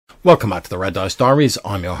Welcome back to the Red Dice Diaries.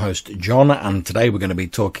 I'm your host John, and today we're going to be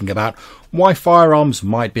talking about why firearms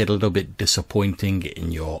might be a little bit disappointing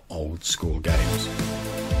in your old school games.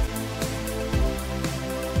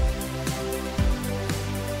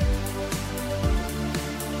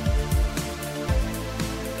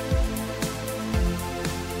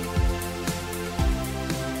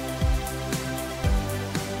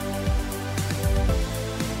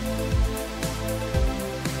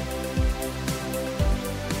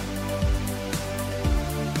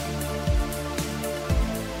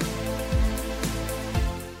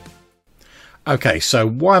 Okay, so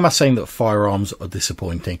why am I saying that firearms are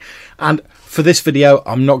disappointing? And for this video,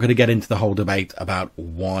 I'm not going to get into the whole debate about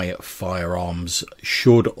why firearms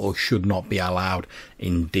should or should not be allowed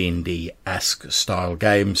in D&D-esque style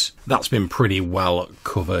games. That's been pretty well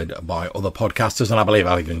covered by other podcasters, and I believe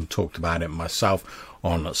I've even talked about it myself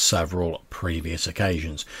on several previous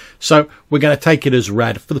occasions. So we're going to take it as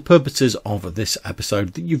read for the purposes of this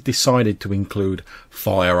episode that you've decided to include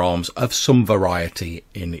firearms of some variety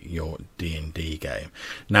in your D&D game.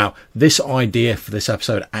 Now, this idea for this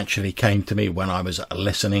episode actually came to me when I was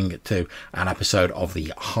listening to an episode of the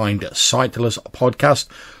Hindsightless podcast,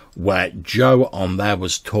 where Joe on there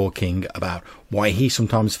was talking about why he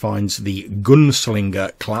sometimes finds the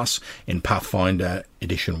gunslinger class in Pathfinder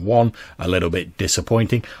Edition 1 a little bit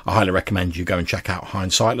disappointing. I highly recommend you go and check out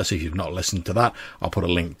Hindsightless if you've not listened to that. I'll put a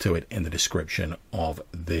link to it in the description of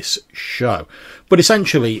this show. But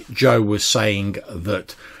essentially, Joe was saying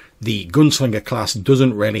that the gunslinger class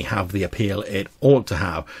doesn't really have the appeal it ought to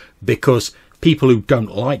have because people who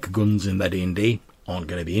don't like guns in their D&D aren't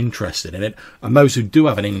going to be interested in it, and those who do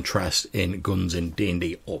have an interest in guns in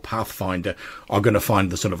D&D or Pathfinder are going to find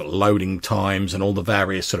the sort of loading times and all the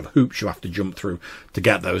various sort of hoops you have to jump through to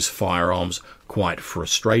get those firearms quite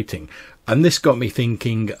frustrating. And this got me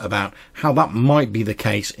thinking about how that might be the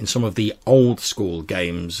case in some of the old school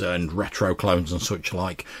games and retro clones and such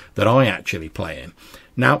like that I actually play in.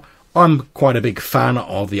 Now, I'm quite a big fan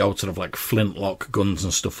of the old sort of like flintlock guns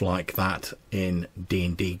and stuff like that in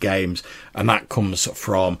D&D games, and that comes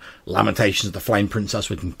from Lamentations of the Flame Princess,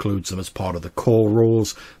 which includes them as part of the core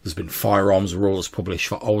rules. There's been firearms rules published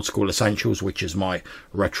for Old School Essentials, which is my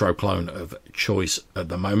retro clone of choice at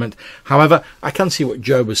the moment. However, I can see what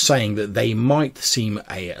Joe was saying, that they might seem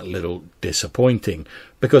a little disappointing.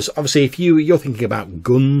 Because obviously if you're thinking about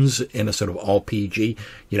guns in a sort of RPG,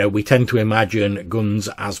 you know, we tend to imagine guns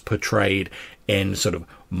as portrayed in sort of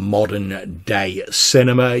modern day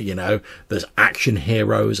cinema. You know, there's action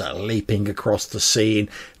heroes leaping across the scene.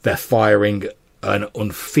 They're firing an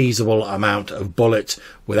unfeasible amount of bullets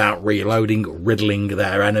without reloading, riddling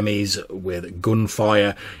their enemies with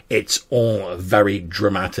gunfire. It's all very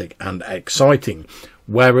dramatic and exciting.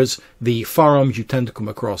 Whereas the firearms you tend to come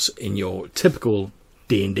across in your typical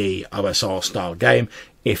D&D OSR style game,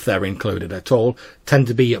 if they're included at all, tend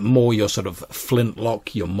to be more your sort of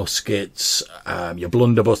flintlock, your muskets, your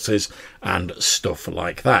blunderbusses and stuff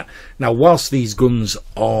like that. Now, whilst these guns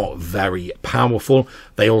are very powerful,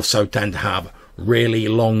 they also tend to have really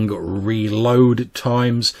long reload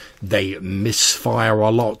times. They misfire a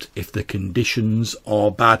lot if the conditions are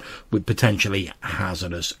bad, with potentially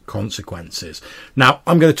hazardous consequences. Now,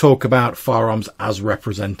 I'm going to talk about firearms as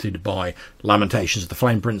represented by Lamentations of the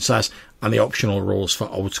Flame Princess and the optional rules for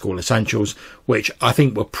Old School Essentials, which I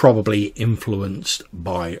think were probably influenced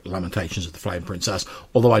by Lamentations of the Flame Princess,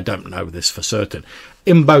 although I don't know this for certain.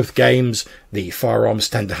 In both games, the firearms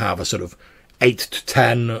tend to have a sort of 8 to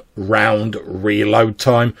 10 round reload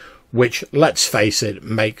time, which, let's face it,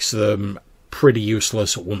 makes them pretty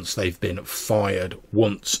useless once they've been fired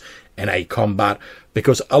once in a combat,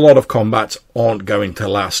 because a lot of combats aren't going to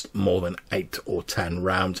last more than 8 or 10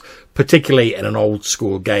 rounds, particularly in an old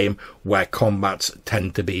school game where combats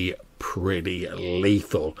tend to be pretty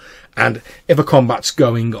lethal. And if a combat's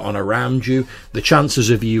going on around you, the chances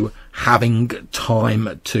of you having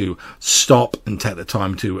time to stop and take the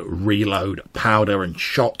time to reload powder and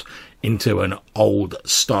shot into an old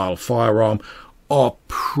style firearm are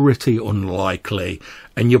pretty unlikely,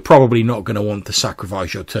 and you're probably not going to want to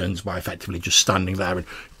sacrifice your turns by effectively just standing there and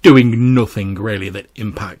doing nothing really that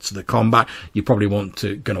impacts the combat. You probably going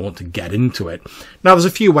to want to get into it. Now, there's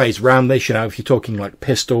a few ways around this. You know, if you're talking like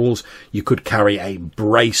pistols, you could carry a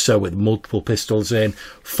bracer with multiple pistols in,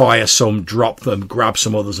 fire some, drop them, grab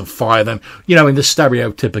some others and fire them, you know, in the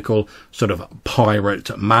stereotypical sort of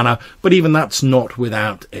pirate manner. But even that's not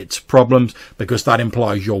without its problems, because that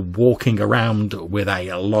implies you're walking around with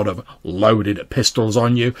a lot of loaded pistols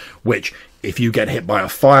on you, which if you get hit by a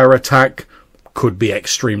fire attack, could be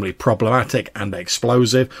extremely problematic and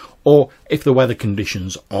explosive, or if the weather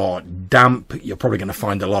conditions are damp, you're probably going to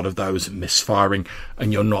find a lot of those misfiring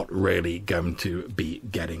and you're not really going to be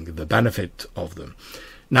getting the benefit of them.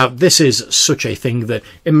 Now, this is such a thing that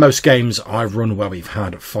in most games I've run where we've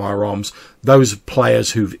had firearms, those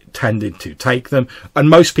players who've tended to take them, and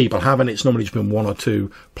most people haven't, it's normally just been one or two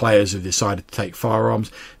players who've decided to take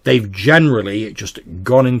firearms, they've generally just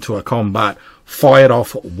gone into a combat, fired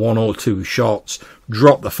off one or two shots,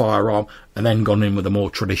 dropped the firearm, and then gone in with a more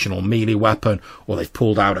traditional melee weapon, or they've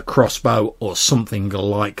pulled out a crossbow or something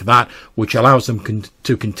like that, which allows them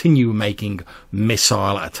to continue making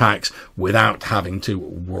missile attacks without having to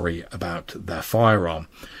worry about their firearm.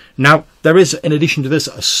 Now, there is, in addition to this,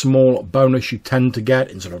 a small bonus you tend to get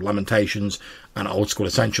in sort of Lamentations and Old School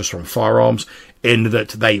Essentials from firearms, in that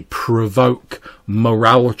they provoke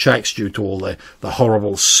morale checks due to all the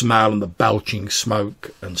horrible smell and the belching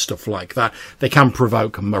smoke and stuff like that. They can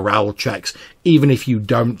provoke morale checks even if you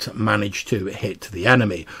don't manage to hit the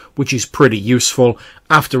enemy, which is pretty useful.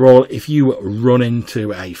 After all, if you run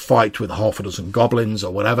into a fight with half a dozen goblins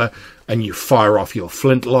or whatever, and you fire off your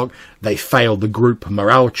flintlock, they fail the group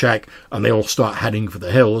morale check, and they all start heading for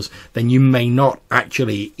the hills, then you may not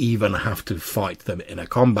actually even have to fight them in a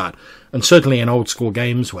combat. And certainly in old school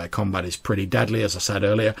games where combat is pretty deadly, as I said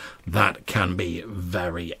earlier, that can be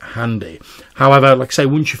very handy. However, like I say,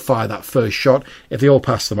 once you fire that first shot, if they all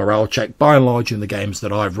pass the morale check, by and large in the games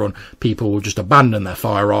that I've run, people will just abandon their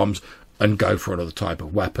firearms and go for another type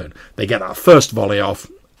of weapon. They get that first volley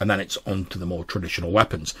off, and then it's on to the more traditional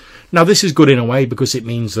weapons. Now, this is good in a way because it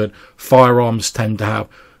means that firearms tend to have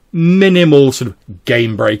minimal sort of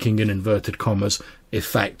game-breaking, in inverted commas,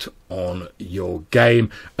 effect on your game,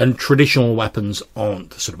 and traditional weapons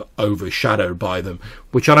aren't sort of overshadowed by them,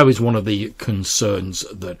 which I know is one of the concerns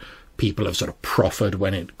that people have sort of proffered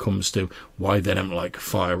when it comes to why they don't like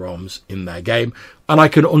firearms in their game. And I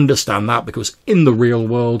can understand that, because in the real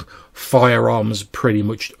world, firearms pretty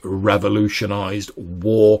much revolutionized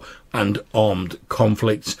war and armed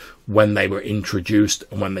conflicts when they were introduced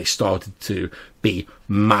and when they started to be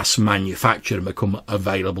mass manufactured and become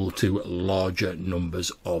available to larger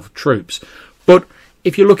numbers of troops. But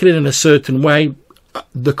if you look at it in a certain way,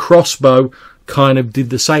 the crossbow kind of did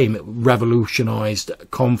the same. It revolutionized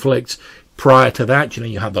conflicts. Prior to that,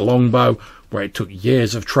 you had the longbow, where it took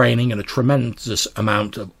years of training and a tremendous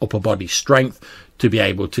amount of upper body strength to be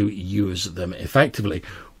able to use them effectively.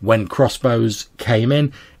 When crossbows came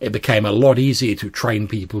in, it became a lot easier to train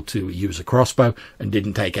people to use a crossbow and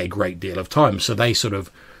didn't take a great deal of time. So they sort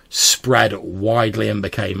of spread widely and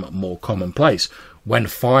became more commonplace. When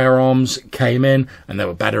firearms came in and they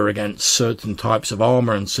were better against certain types of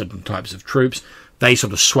armor and certain types of troops, they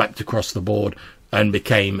sort of swept across the board and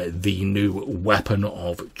became the new weapon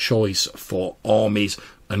of choice for armies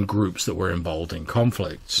and groups that were involved in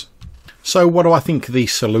conflicts. So what do I think the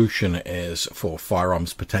solution is for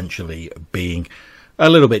firearms potentially being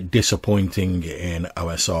a little bit disappointing in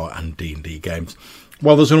OSR and D&D games?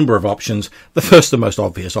 Well, there's a number of options. The first and most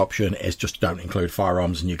obvious option is just don't include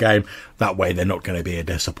firearms in your game. That way they're not going to be a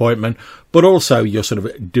disappointment. But also you're sort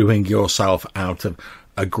of doing yourself out of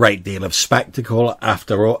a great deal of spectacle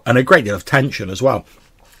after all, and a great deal of tension as well.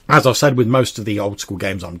 As I've said with most of the old school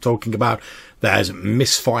games I'm talking about, there's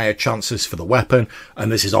misfire chances for the weapon,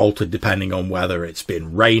 and this is altered depending on whether it's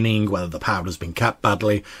been raining, whether the powder's been kept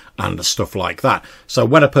badly, and stuff like that. So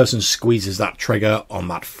when a person squeezes that trigger on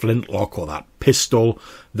that flintlock or that pistol,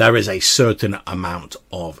 there is a certain amount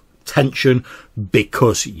of tension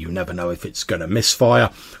because you never know if it's going to misfire.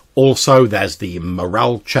 Also, there's the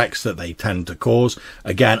morale checks that they tend to cause.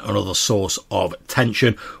 Again, another source of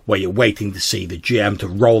tension where you're waiting to see the GM to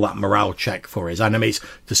roll that morale check for his enemies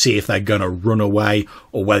to see if they're going to run away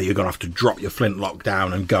or whether you're going to have to drop your flintlock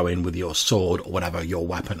down and go in with your sword or whatever your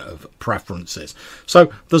weapon of preference is.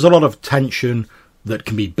 So there's a lot of tension that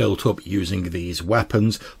can be built up using these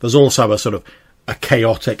weapons. There's also a sort of a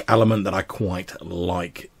chaotic element that I quite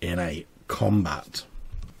like in a combat.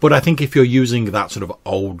 But I think if you're using that sort of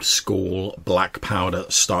old school black powder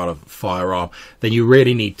style of firearm, then you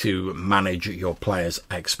really need to manage your players'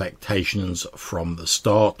 expectations from the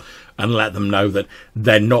start and let them know that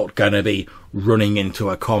they're not going to be running into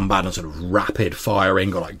a combat and sort of rapid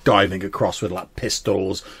firing or like diving across with like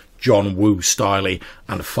pistols, John Woo styly,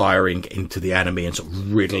 and firing into the enemy and sort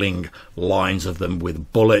of riddling lines of them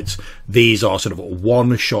with bullets. These are sort of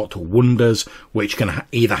one-shot wonders which can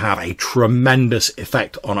either have a tremendous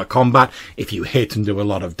effect on a combat if you hit and do a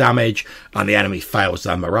lot of damage and the enemy fails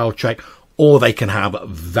their morale check, or they can have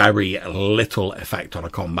very little effect on a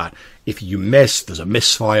combat. If you miss, there's a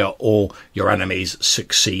misfire, or your enemies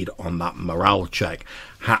succeed on that morale check,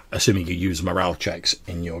 assuming you use morale checks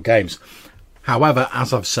in your games. However,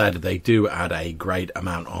 as I've said, they do add a great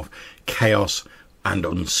amount of chaos and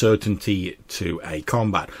uncertainty to a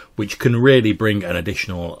combat, which can really bring an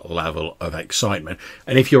additional level of excitement.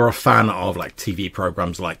 And if you're a fan of like TV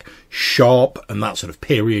programs like Sharp and that sort of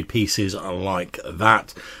period pieces like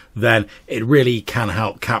that, then it really can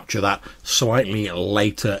help capture that slightly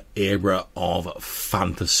later era of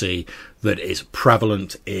fantasy that is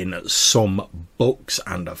prevalent in some books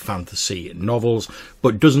and fantasy novels,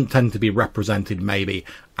 but doesn't tend to be represented maybe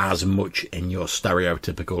as much in your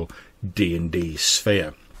stereotypical D&D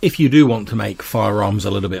sphere. If you do want to make firearms a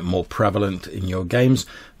little bit more prevalent in your games,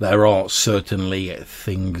 there are certainly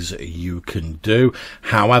things you can do.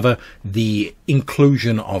 However, the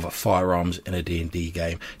inclusion of firearms in a D&D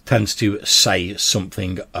game tends to say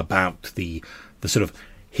something about the sort of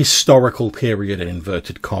historical period, in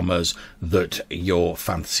inverted commas, that your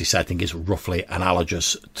fantasy setting is roughly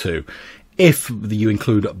analogous to. If you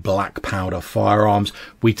include black powder firearms,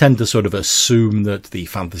 we tend to sort of assume that the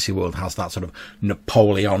fantasy world has that sort of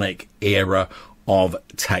Napoleonic era of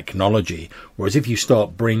technology. Whereas if you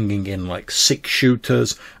start bringing in like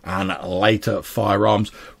 6-shooters and later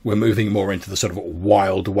firearms, we're moving more into the sort of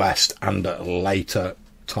Wild West and later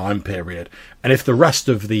time period. And if the rest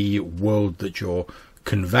of the world that you're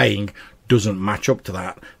conveying doesn't match up to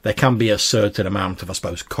that, there can be a certain amount of, I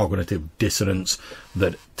suppose, cognitive dissonance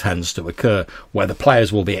that tends to occur, where the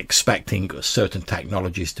players will be expecting certain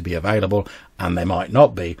technologies to be available and they might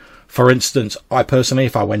not be. For instance, I personally,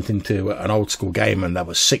 if I went into an old school game and there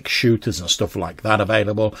were 6-shooters and stuff like that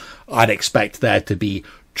available, I'd expect there to be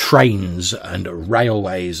trains and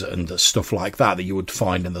railways and stuff like that you would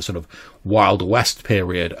find in the sort of Wild West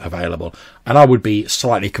period available. And I would be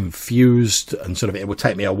slightly confused, and sort of it would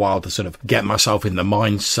take me a while to sort of get myself in the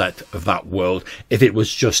mindset of that world if it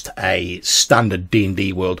was just a standard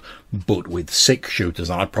D&D world but with 6-shooters.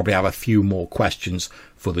 And I'd probably have a few more questions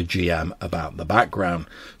for the GM about the background.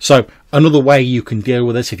 So another way you can deal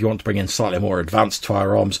with this, if you want to bring in slightly more advanced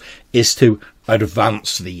firearms, is to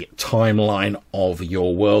advance the timeline of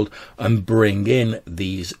your world and bring in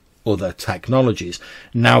these other technologies.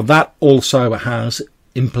 Now that also has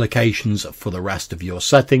implications for the rest of your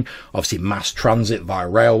setting. Obviously, mass transit via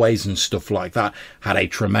railways and stuff like that had a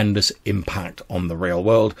tremendous impact on the real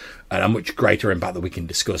world, and a much greater impact that we can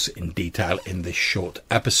discuss in detail in this short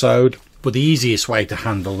episode. But the easiest way to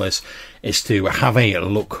handle this is to have a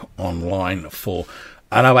look online for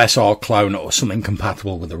an OSR clone or something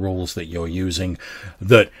compatible with the rules that you're using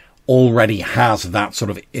that already has that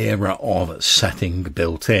sort of era of setting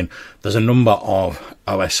built in. There's a number of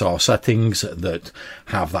OSR settings that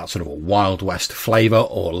have that sort of a Wild West flavour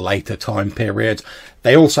or later time periods.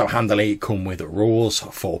 They also handily come with rules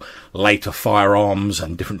for later firearms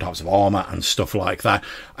and different types of armour and stuff like that,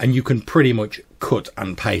 and you can pretty much cut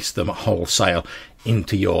and paste them wholesale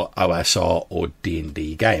into your OSR or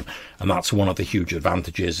D&D game. And that's one of the huge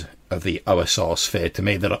advantages of the OSR sphere to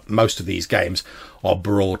me, that most of these games are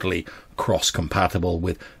broadly cross-compatible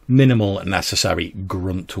with minimal necessary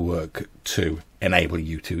grunt work to enable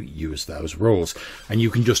you to use those rules. And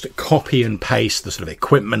you can just copy and paste the sort of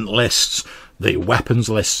equipment lists, the weapons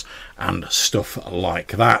lists and stuff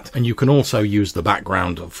like that. And you can also use the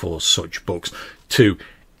background for such books to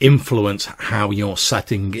influence how your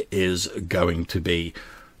setting is going to be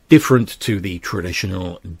different to the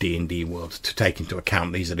traditional D&D world, to take into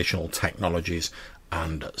account these additional technologies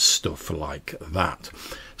and stuff like that.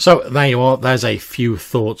 So there you are. There's a few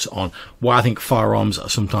thoughts on why I think firearms are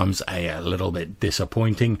sometimes a little bit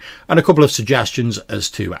disappointing, and a couple of suggestions as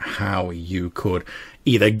to how you could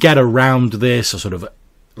either get around this or sort of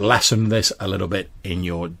lessen this a little bit in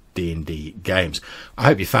your D&D games. I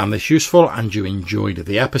hope you found this useful and you enjoyed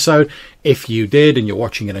the episode. If you did and you're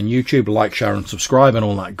watching it on YouTube, like, share and subscribe and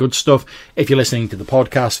all that good stuff. If you're listening to the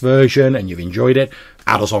podcast version and you've enjoyed it,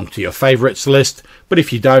 add us onto your favourites list. But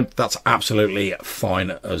if you don't, that's absolutely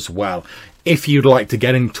fine as well. If you'd like to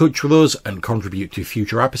get in touch with us and contribute to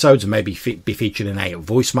future episodes and maybe be featured in a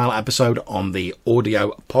voicemail episode on the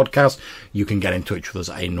audio podcast, you can get in touch with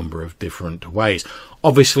us a number of different ways.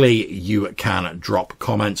 Obviously, you can drop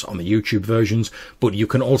comments on the YouTube versions, but you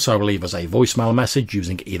can also leave us a voicemail message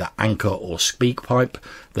using either Anchor or SpeakPipe.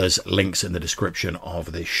 There's links in the description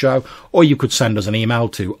of this show. Or you could send us an email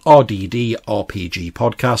to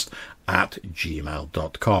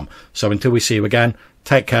rddrpgpodcast@gmail.com. So until we see you again,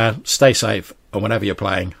 take care, stay safe, and whenever you're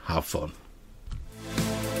playing, have fun.